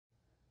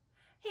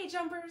Hey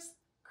jumpers,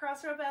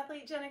 Crossrope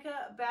athlete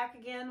Jenica back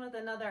again with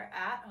another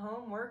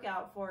at-home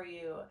workout for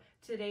you.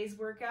 Today's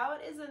workout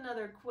is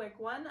another quick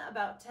one,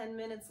 about 10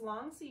 minutes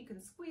long, so you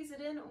can squeeze it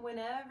in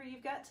whenever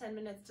you've got 10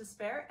 minutes to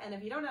spare. And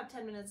if you don't have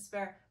 10 minutes to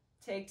spare,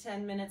 take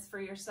 10 minutes for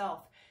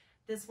yourself.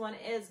 This one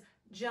is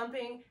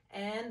jumping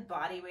and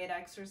body weight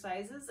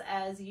exercises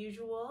as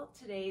usual.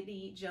 Today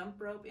the jump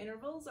rope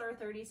intervals are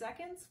 30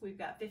 seconds. We've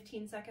got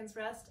 15 seconds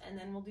rest, and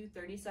then we'll do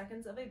 30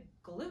 seconds of a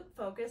glute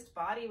focused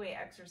body weight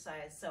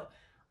exercise. So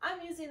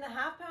I'm using the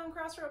half-pound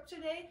cross rope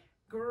today.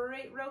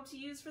 Great rope to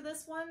use for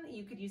this one.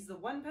 You could use the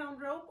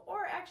 1-pound rope,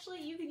 or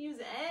actually you can use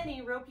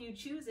any rope you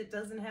choose. It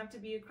doesn't have to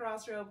be a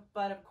cross rope,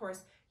 but of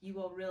course you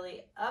will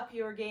really up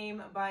your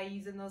game by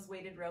using those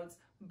weighted ropes,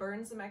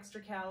 burn some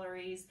extra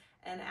calories,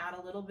 and add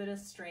a little bit of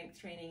strength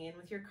training in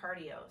with your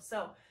cardio.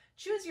 So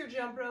choose your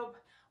jump rope.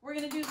 We're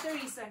gonna do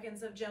 30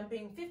 seconds of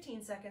jumping,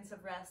 15 seconds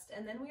of rest,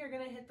 and then we are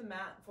gonna hit the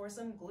mat for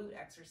some glute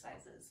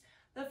exercises.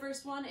 The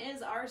first one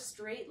is our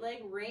straight leg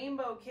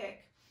rainbow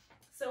kick.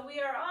 So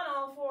we are on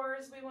all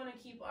fours. We want to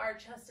keep our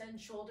chest and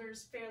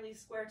shoulders fairly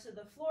square to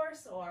the floor,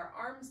 so our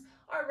arms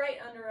are right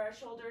under our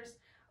shoulders,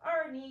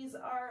 our knees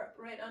are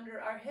right under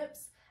our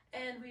hips,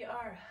 and we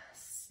are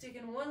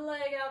sticking one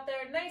leg out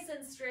there nice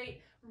and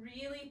straight,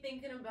 really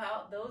thinking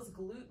about those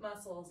glute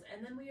muscles.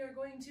 And then we are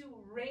going to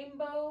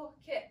rainbow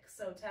kick.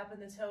 So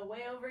tapping the toe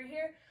way over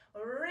here,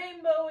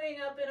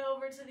 rainbowing up and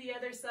over to the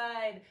other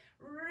side,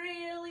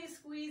 really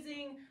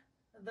squeezing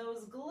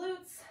those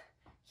glutes,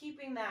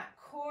 keeping that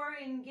core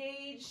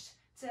engaged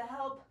to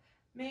help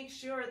make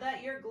sure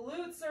that your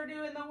glutes are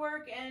doing the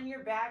work and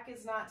your back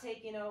is not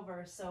taking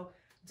over. So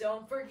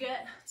don't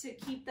forget to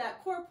keep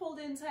that core pulled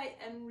in tight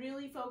and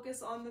really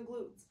focus on the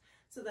glutes.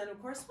 So then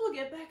of course we'll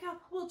get back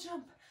up, we'll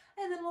jump,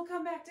 and then we'll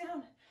come back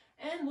down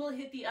and we'll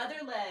hit the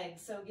other leg.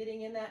 So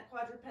getting in that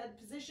quadruped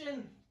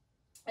position,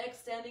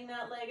 extending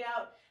that leg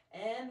out,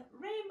 and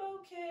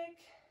rainbow kick.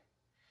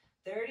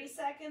 30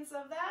 seconds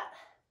of that.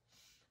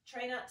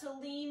 Try not to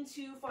lean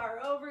too far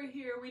over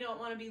here. We don't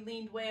want to be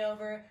leaned way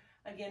over.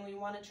 Again, we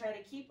want to try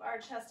to keep our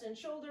chest and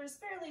shoulders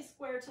fairly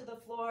square to the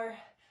floor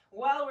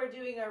while we're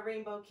doing our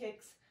rainbow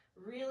kicks,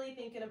 really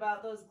thinking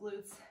about those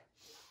glutes,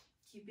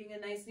 keeping a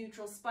nice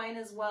neutral spine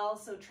as well.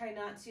 So try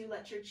not to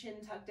let your chin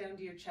tuck down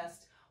to your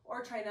chest,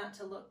 or try not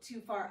to look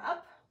too far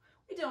up.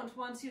 We don't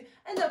want to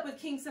end up with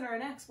kinks in our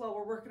necks while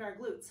we're working our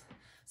glutes.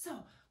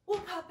 So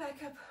we'll pop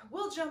back up,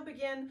 we'll jump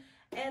again,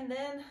 and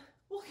then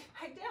we'll get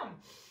back down.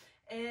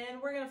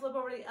 And we're gonna flip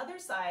over to the other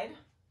side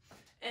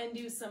and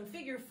do some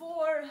figure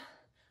 4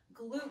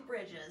 glute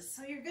bridges.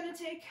 So you're gonna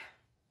take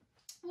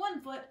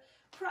one foot,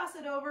 cross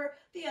it over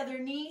the other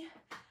knee,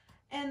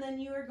 and then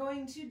you are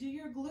going to do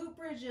your glute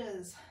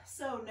bridges.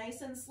 So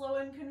nice and slow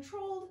and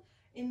controlled,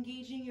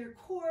 engaging your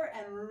core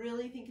and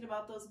really thinking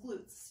about those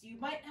glutes. You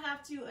might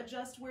have to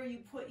adjust where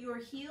you put your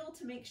heel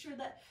to make sure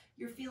that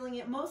you're feeling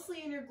it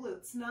mostly in your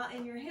glutes, not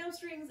in your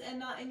hamstrings and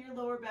not in your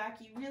lower back.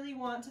 You really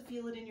want to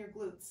feel it in your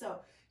glutes. So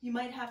you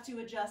might have to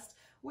adjust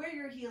where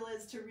your heel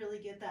is to really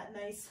get that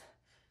nice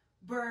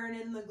burn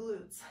in the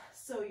glutes.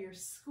 So you're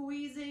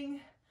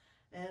squeezing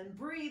and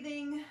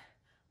breathing,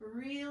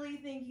 really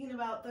thinking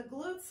about the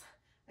glutes.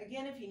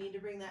 Again, if you need to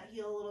bring that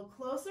heel a little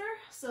closer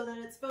so that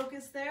it's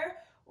focused there,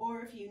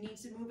 or if you need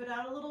to move it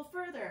out a little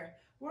further.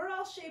 We're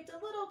all shaped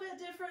a little bit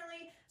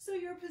differently, so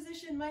your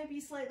position might be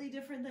slightly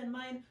different than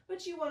mine,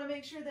 but you want to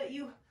make sure that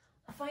you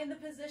find the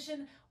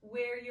position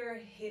where you're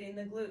hitting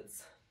the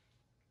glutes.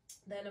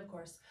 Then, of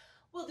course,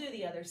 we'll do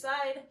the other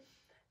side,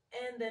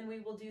 and then we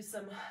will do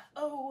some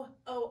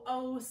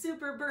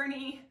super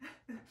burny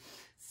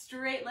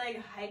straight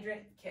leg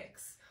hydrant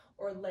kicks,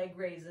 or leg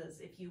raises,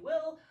 if you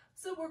will.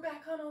 So we're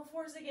back on all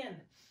fours again.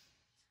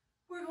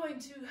 We're going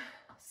to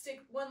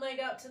stick one leg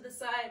out to the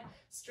side,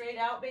 straight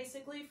out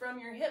basically from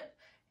your hip,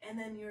 and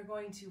then you're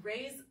going to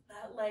raise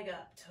that leg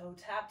up, toe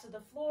tap to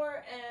the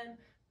floor and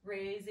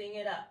raising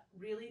it up.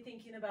 Really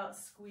thinking about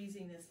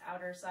squeezing this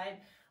outer side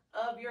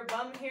of your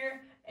bum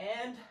here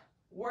and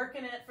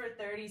working it for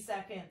 30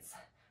 seconds.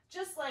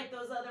 Just like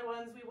those other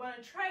ones, we want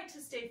to try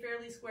to stay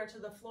fairly square to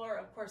the floor.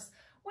 Of course,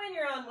 when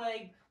you're on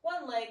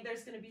one leg,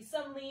 there's going to be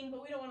some lean,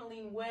 but we don't want to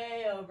lean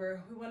way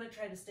over. We want to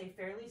try to stay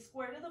fairly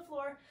square to the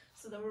floor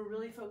so that we're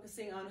really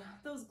focusing on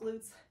those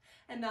glutes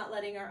and not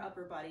letting our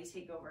upper body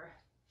take over.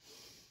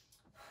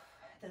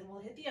 Then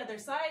we'll hit the other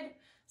side.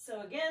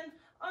 So again,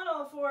 on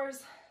all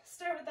fours,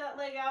 start with that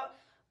leg out,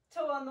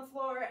 toe on the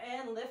floor,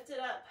 and lift it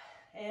up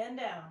and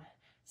down.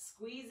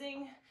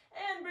 Squeezing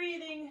and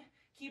breathing,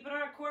 keeping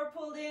our core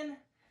pulled in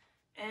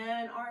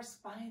and our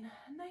spine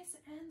nice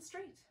and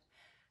straight.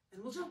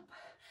 Then we'll jump,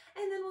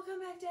 and then we'll come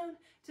back down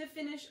to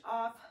finish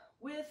off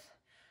with,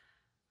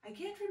 I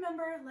can't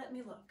remember, let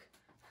me look.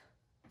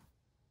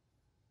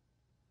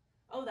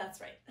 Oh, that's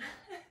right.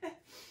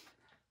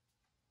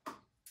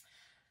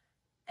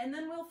 And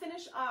then we'll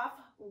finish off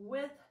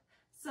with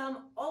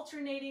some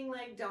alternating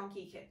leg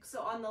donkey kicks.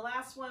 So on the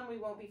last one, we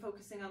won't be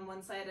focusing on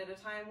one side at a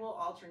time, we'll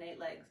alternate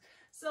legs.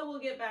 So we'll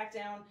get back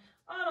down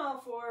on all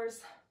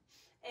fours,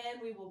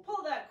 and we will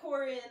pull that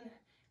core in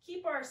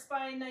Keep our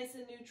spine nice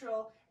and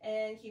neutral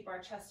and keep our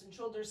chest and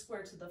shoulders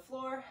square to the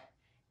floor.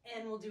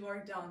 And we'll do our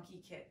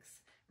donkey kicks.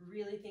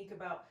 Really think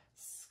about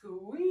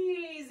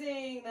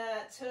squeezing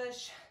that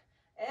tush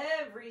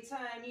every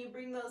time you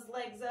bring those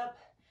legs up.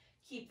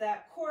 Keep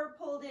that core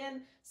pulled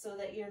in so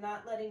that you're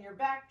not letting your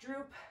back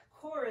droop.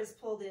 Core is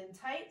pulled in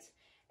tight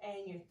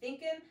and you're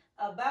thinking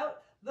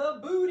about the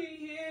booty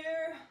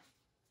here.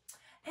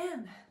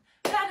 And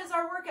that is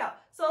our workout.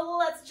 So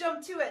let's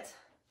jump to it.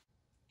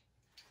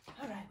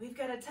 All right, we've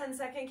got a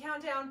 10-second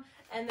countdown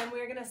and then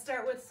we're gonna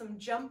start with some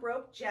jump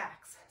rope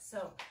jacks.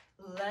 So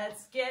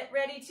let's get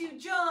ready to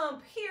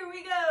jump. Here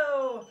we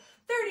go.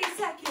 30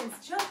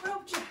 seconds, jump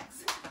rope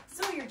jacks.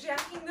 So you're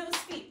jacking those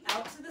feet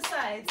out to the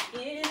sides,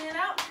 in and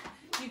out.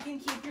 You can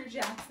keep your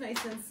jacks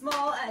nice and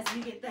small as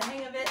you get the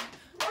hang of it,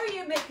 or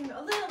you make them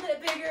a little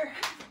bit bigger,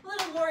 a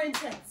little more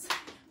intense.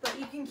 But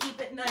you can keep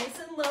it nice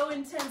and low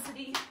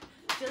intensity,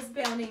 just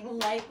bounding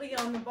lightly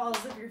on the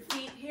balls of your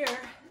feet here.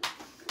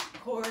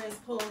 Core is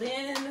pulled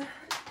in,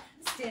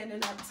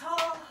 standing up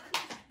tall,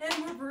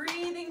 and we're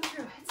breathing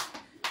through it.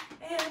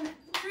 And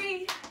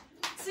 3,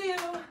 2,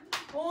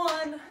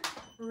 1,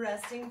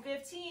 resting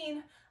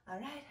 15. All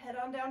right, head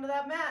on down to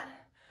that mat.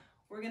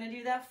 We're gonna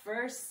do that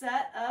first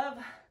set of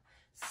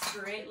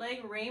straight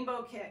leg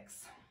rainbow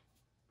kicks.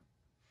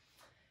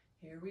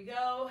 Here we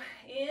go.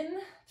 In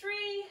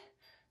 3,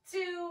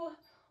 2,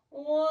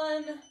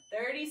 1,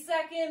 30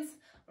 seconds,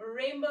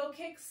 rainbow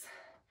kicks.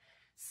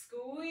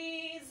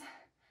 Squeeze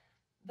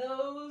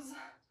those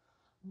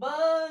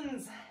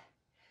buns.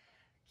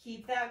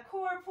 Keep that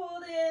core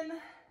pulled in.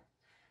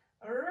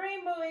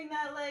 Rainbowing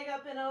that leg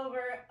up and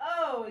over.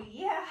 Oh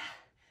yeah,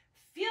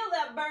 feel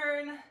that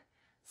burn.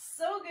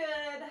 So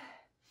good.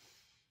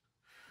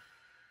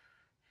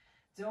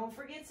 Don't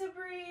forget to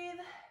breathe.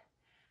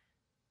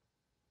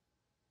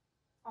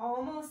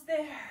 Almost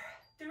there.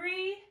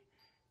 3,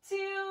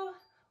 2,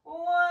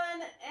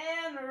 1,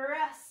 and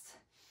rest.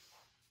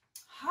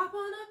 Hop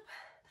on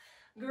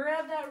up,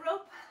 grab that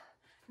rope.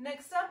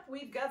 Next up,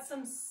 we've got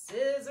some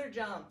scissor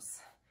jumps.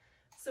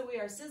 So we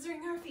are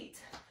scissoring our feet,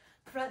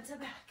 front to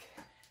back.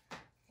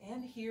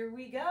 And here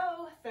we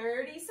go,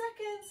 30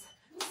 seconds,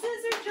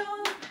 scissor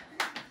jump.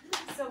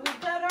 So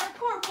we've got our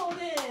core pulled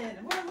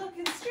in. We're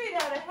looking straight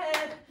out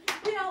ahead.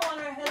 We don't want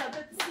our head up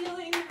at the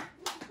ceiling,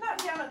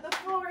 not down at the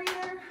floor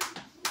either.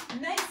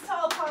 Nice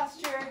tall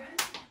posture,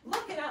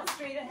 looking out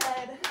straight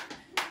ahead.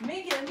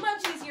 Making it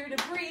much easier to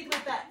breathe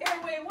with that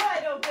airway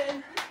wide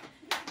open.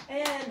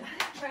 And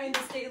trying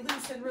to stay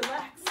loose and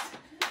relaxed.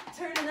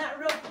 Turning that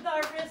rope with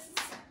our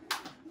wrists.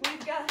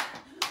 We've got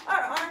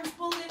our arms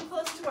pulled in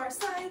close to our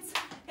sides.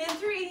 And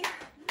 3,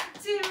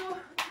 2,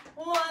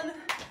 1,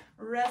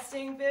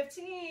 resting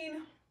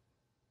 15.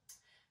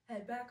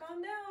 Head back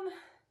on down.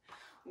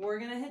 We're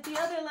gonna hit the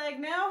other leg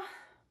now.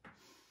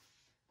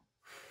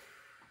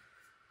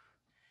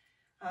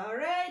 All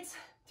right,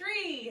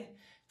 3,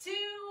 2,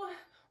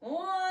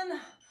 1,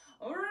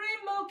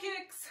 rainbow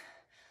kicks.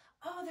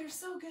 Oh, they're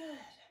so good.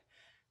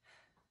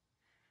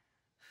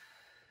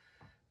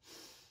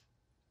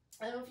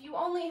 And if you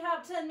only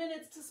have 10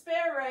 minutes to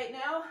spare right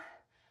now,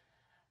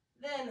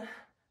 then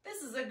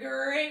this is a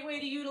great way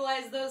to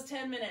utilize those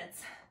 10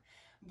 minutes.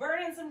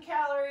 Burning some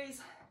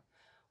calories,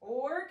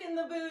 working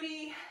the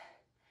booty,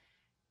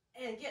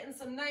 and getting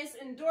some nice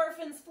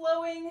endorphins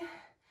flowing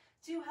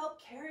to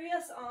help carry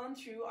us on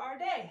through our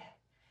day.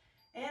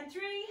 And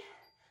 3,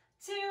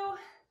 2,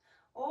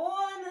 1,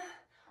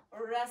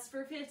 rest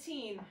for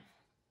 15.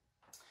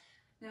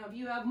 Now, if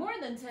you have more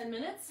than 10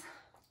 minutes,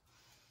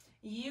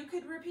 you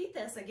could repeat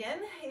this again.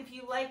 If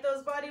you like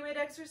those bodyweight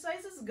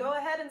exercises, go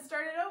ahead and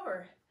start it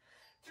over.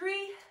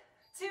 3,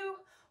 2,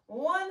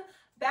 1,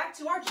 back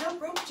to our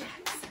jump rope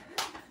jacks.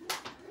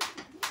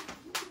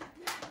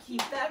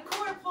 Keep that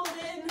core pulled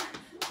in.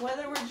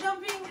 Whether we're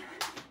jumping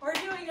or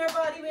doing our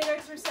bodyweight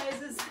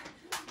exercises,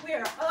 we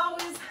are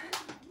always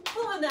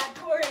pulling that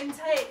core in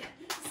tight,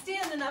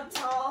 standing up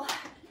tall,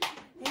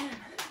 and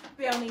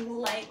bounding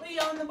lightly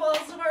on the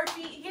balls of our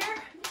feet here.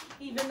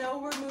 Even though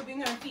we're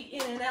moving our feet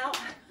in and out,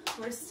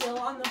 we're still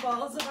on the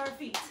balls of our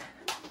feet.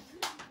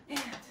 And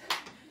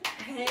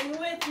hang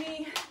with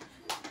me.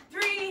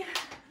 3,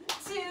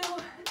 2,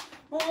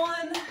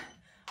 1,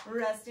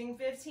 resting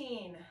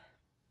 15.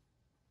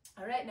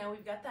 All right, now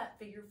we've got that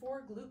figure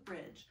 4 glute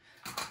bridge.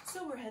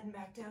 So we're heading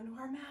back down to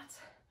our mat.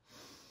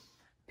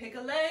 Pick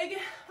a leg.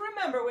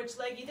 Remember which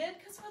leg you did,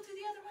 because we'll do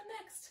the other one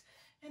next.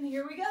 And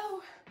here we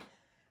go.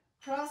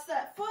 Cross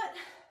that foot,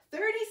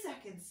 30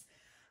 seconds.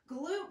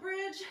 Glute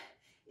bridge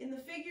in the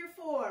figure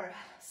 4.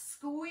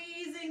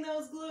 Squeezing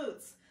those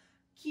glutes.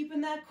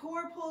 Keeping that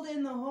core pulled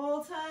in the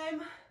whole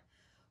time.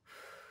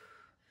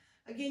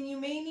 Again, you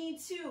may need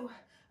to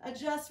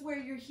adjust where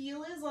your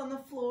heel is on the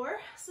floor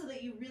so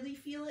that you really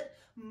feel it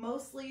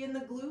mostly in the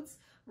glutes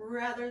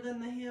rather than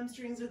the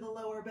hamstrings or the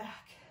lower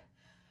back.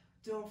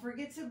 Don't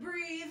forget to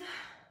breathe.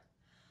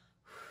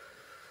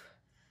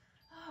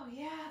 Oh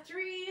yeah,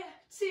 3,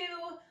 2,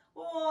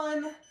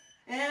 1,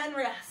 and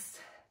rest.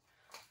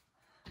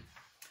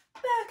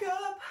 Back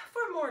up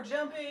for more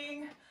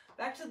jumping.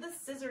 Back to the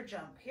scissor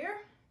jump here.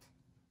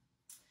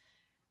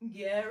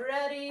 Get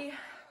ready.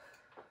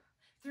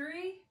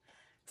 3,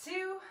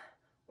 2,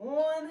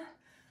 1,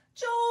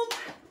 jump,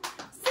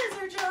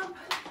 scissor jump.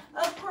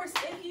 Of course,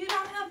 if you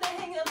don't have the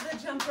hang of the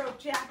jump rope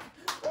jack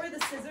or the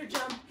scissor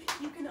jump,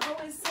 you can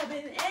always sub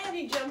in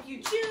any jump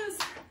you choose,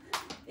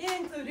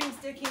 including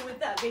sticking with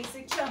that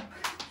basic jump.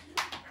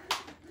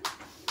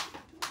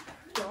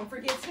 Don't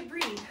forget to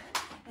breathe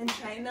and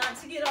try not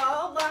to get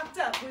all locked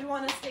up. We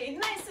want to stay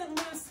nice and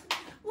loose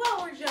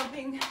while we're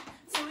jumping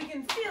so we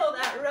can feel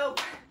that rope.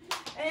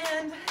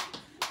 And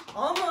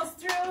almost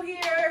through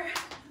here.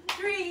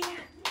 3,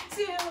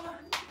 2,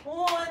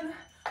 1.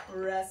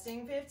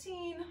 Resting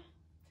 15.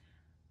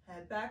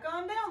 Head back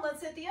on down.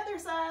 Let's hit the other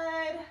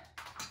side.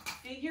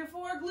 Figure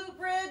 4 glute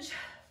bridge.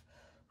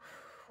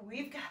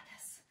 We've got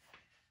this.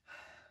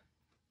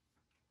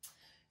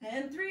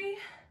 And 3,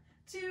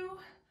 2,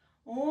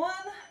 1.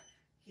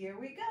 Here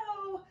we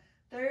go.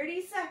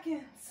 30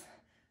 seconds.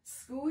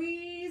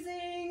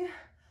 Squeezing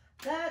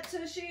that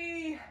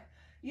tushy.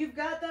 You've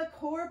got the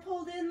core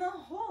pulled in the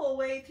whole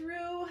way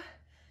through.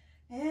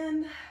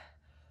 And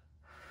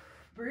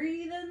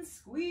breathe and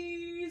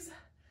squeeze.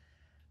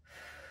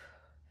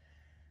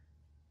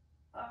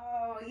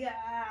 Oh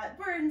yeah, it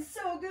burns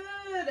so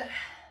good.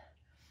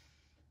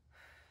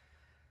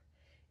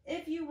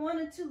 If you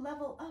wanted to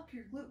level up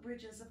your glute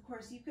bridges, of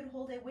course, you could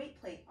hold a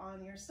weight plate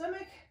on your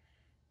stomach.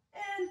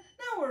 And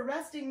now we're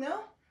resting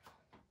though.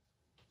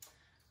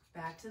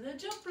 Back to the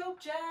jump rope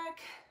jack.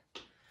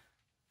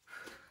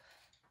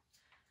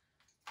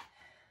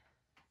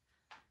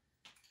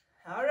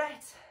 All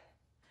right,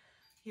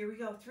 here we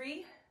go.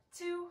 3,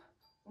 2,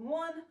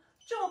 1,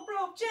 jump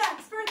rope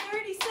jacks for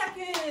 30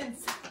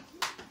 seconds.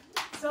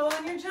 So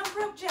on your jump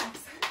rope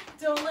jacks,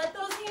 don't let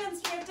those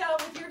hands drift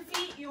out with your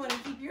feet. You want to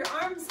keep your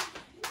arms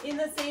in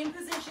the same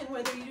position,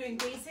 whether you're doing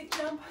basic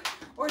jump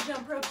or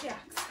jump rope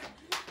jacks.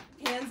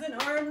 Hands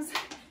and arms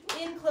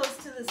in close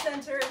to the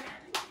center.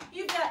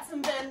 You've got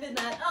some bend in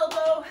that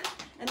elbow,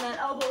 and that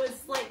elbow is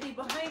slightly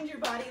behind your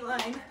body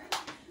line.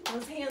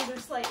 Those hands are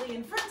slightly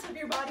in front of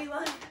your body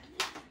line.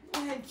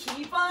 And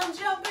keep on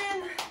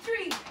jumping.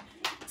 3,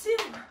 2,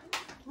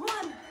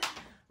 1.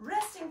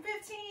 Resting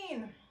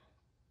 15.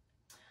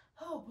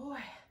 Oh boy,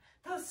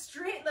 those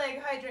straight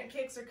leg hydrant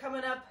kicks are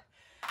coming up.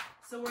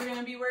 So we're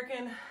gonna be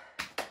working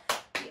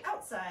the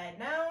outside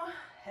now.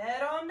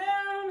 Head on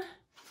down.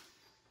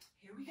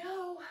 Here we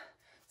go.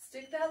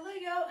 Stick that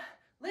leg out.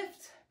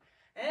 Lift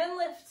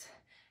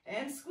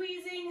and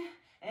squeezing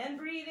and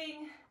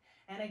breathing.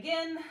 And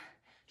again,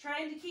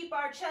 trying to keep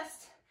our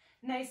chest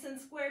nice and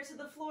square to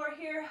the floor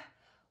here.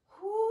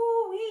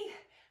 Whoo-wee.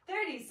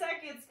 30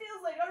 seconds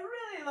feels like a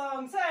really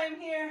long time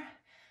here.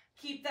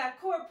 Keep that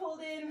core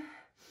pulled in.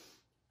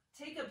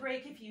 Take a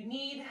break if you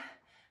need,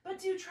 but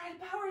do try to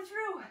power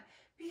through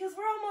because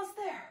we're almost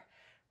there.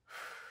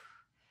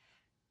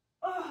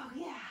 Oh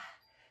yeah.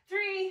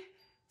 3,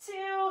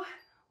 2,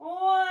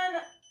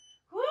 1.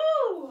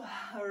 Woo!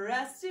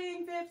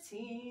 Resting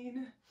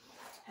 15.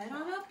 Head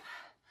on up.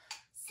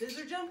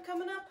 Scissor jump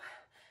coming up.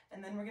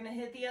 And then we're gonna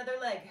hit the other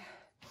leg.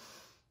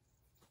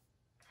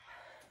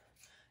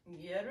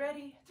 Get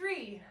ready.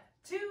 3,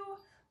 2,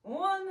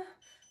 1.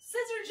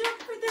 Scissor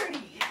jump for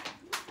 30.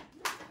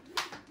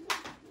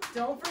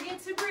 Don't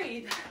forget to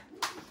breathe.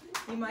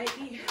 You might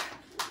be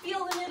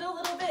feeling it a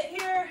little bit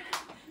here.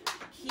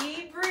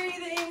 Keep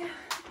breathing.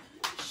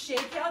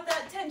 Shake out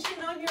that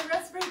tension on your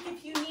rest break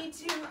if you need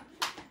to.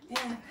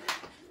 And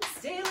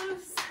stay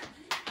loose.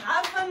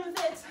 Have fun with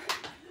it.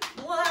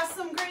 Blast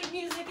some great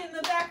music in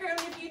the background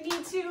if you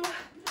need to.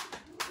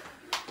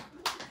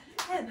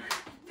 And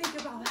think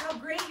about how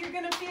great you're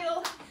gonna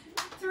feel.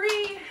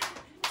 3,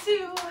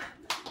 2,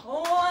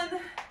 1.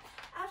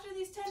 After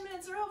these 10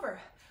 minutes are over,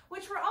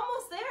 which we're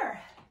almost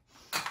there.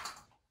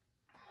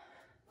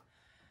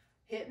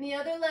 Hitting the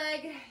other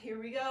leg. Here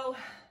we go.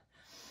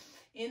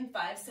 In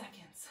 5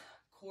 seconds.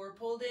 Core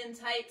pulled in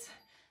tight.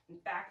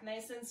 Back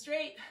nice and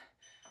straight.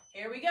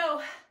 Here we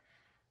go.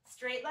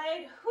 Straight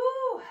leg.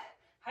 Whoo!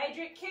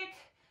 Hydrant kick.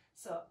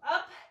 So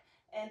up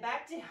and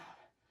back down.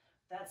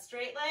 That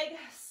straight leg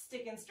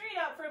sticking straight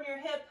out from your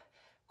hip.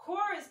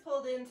 Core is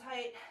pulled in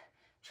tight.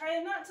 Try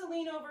not to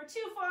lean over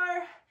too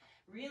far.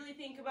 Really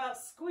think about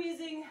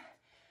squeezing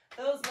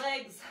those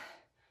legs.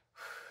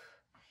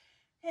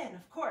 And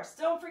of course,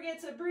 don't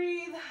forget to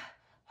breathe.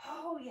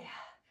 Oh yeah,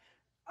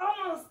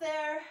 almost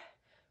there.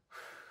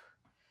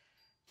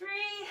 3,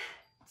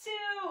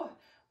 2,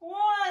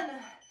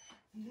 1.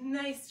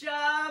 Nice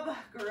job.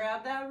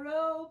 Grab that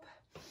rope.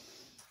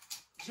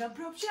 Jump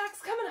rope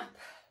jacks coming up.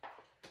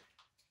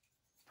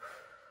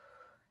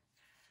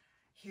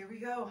 Here we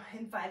go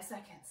in 5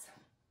 seconds.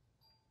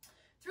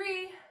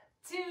 3,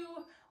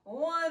 2,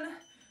 1.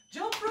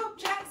 Jump rope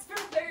jacks for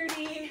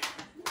 30.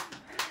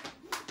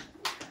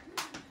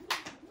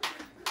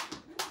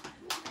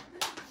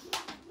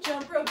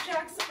 Jump rope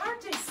jacks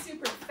aren't a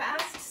super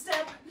fast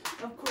step.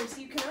 Of course,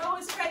 you can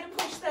always try to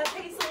push that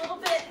pace a little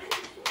bit.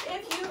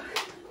 If you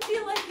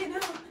feel like you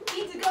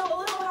need to go a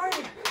little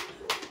harder,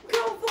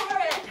 go for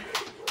it.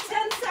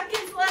 10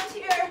 seconds left here.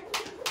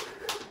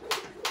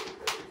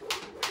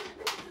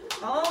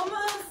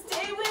 Almost.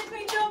 Stay with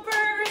me,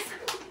 jumpers.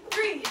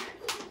 3,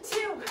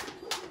 2,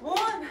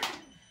 1.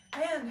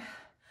 And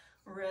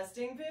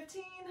resting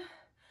 15.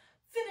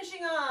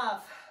 Finishing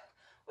off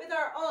with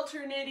our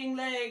alternating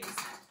legs.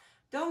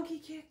 Donkey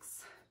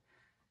kicks.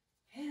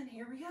 And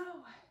here we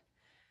go.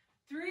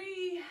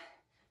 3,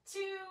 2,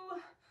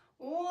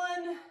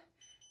 1.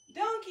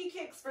 Donkey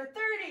kicks for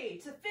 30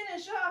 to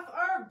finish off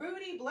our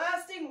booty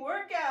blasting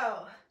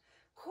workout.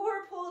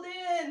 Core pulled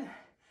in.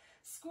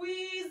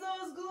 Squeeze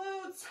those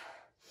glutes.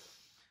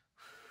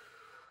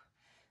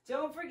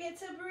 Don't forget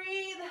to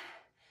breathe.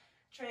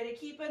 Try to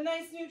keep a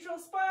nice neutral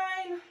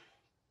spine.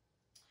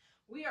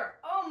 We are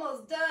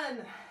almost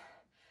done.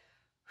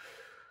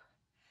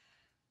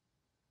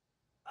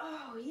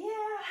 Oh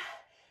yeah,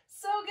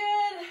 so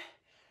good.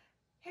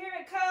 Here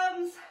it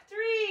comes.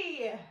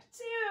 3,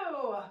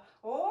 2,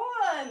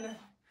 1.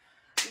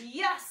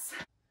 Yes.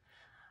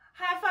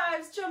 High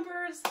fives,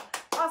 jumpers.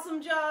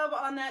 Awesome job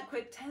on that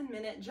quick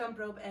 10-minute jump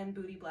rope and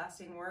booty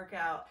blasting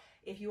workout.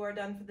 If you are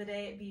done for the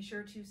day, be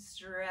sure to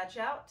stretch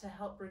out to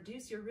help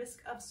reduce your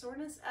risk of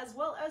soreness as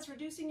well as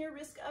reducing your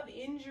risk of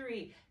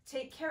injury.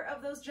 Take care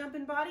of those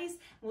jumping bodies.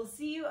 We'll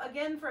see you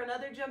again for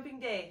another jumping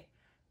day.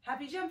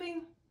 Happy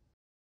jumping!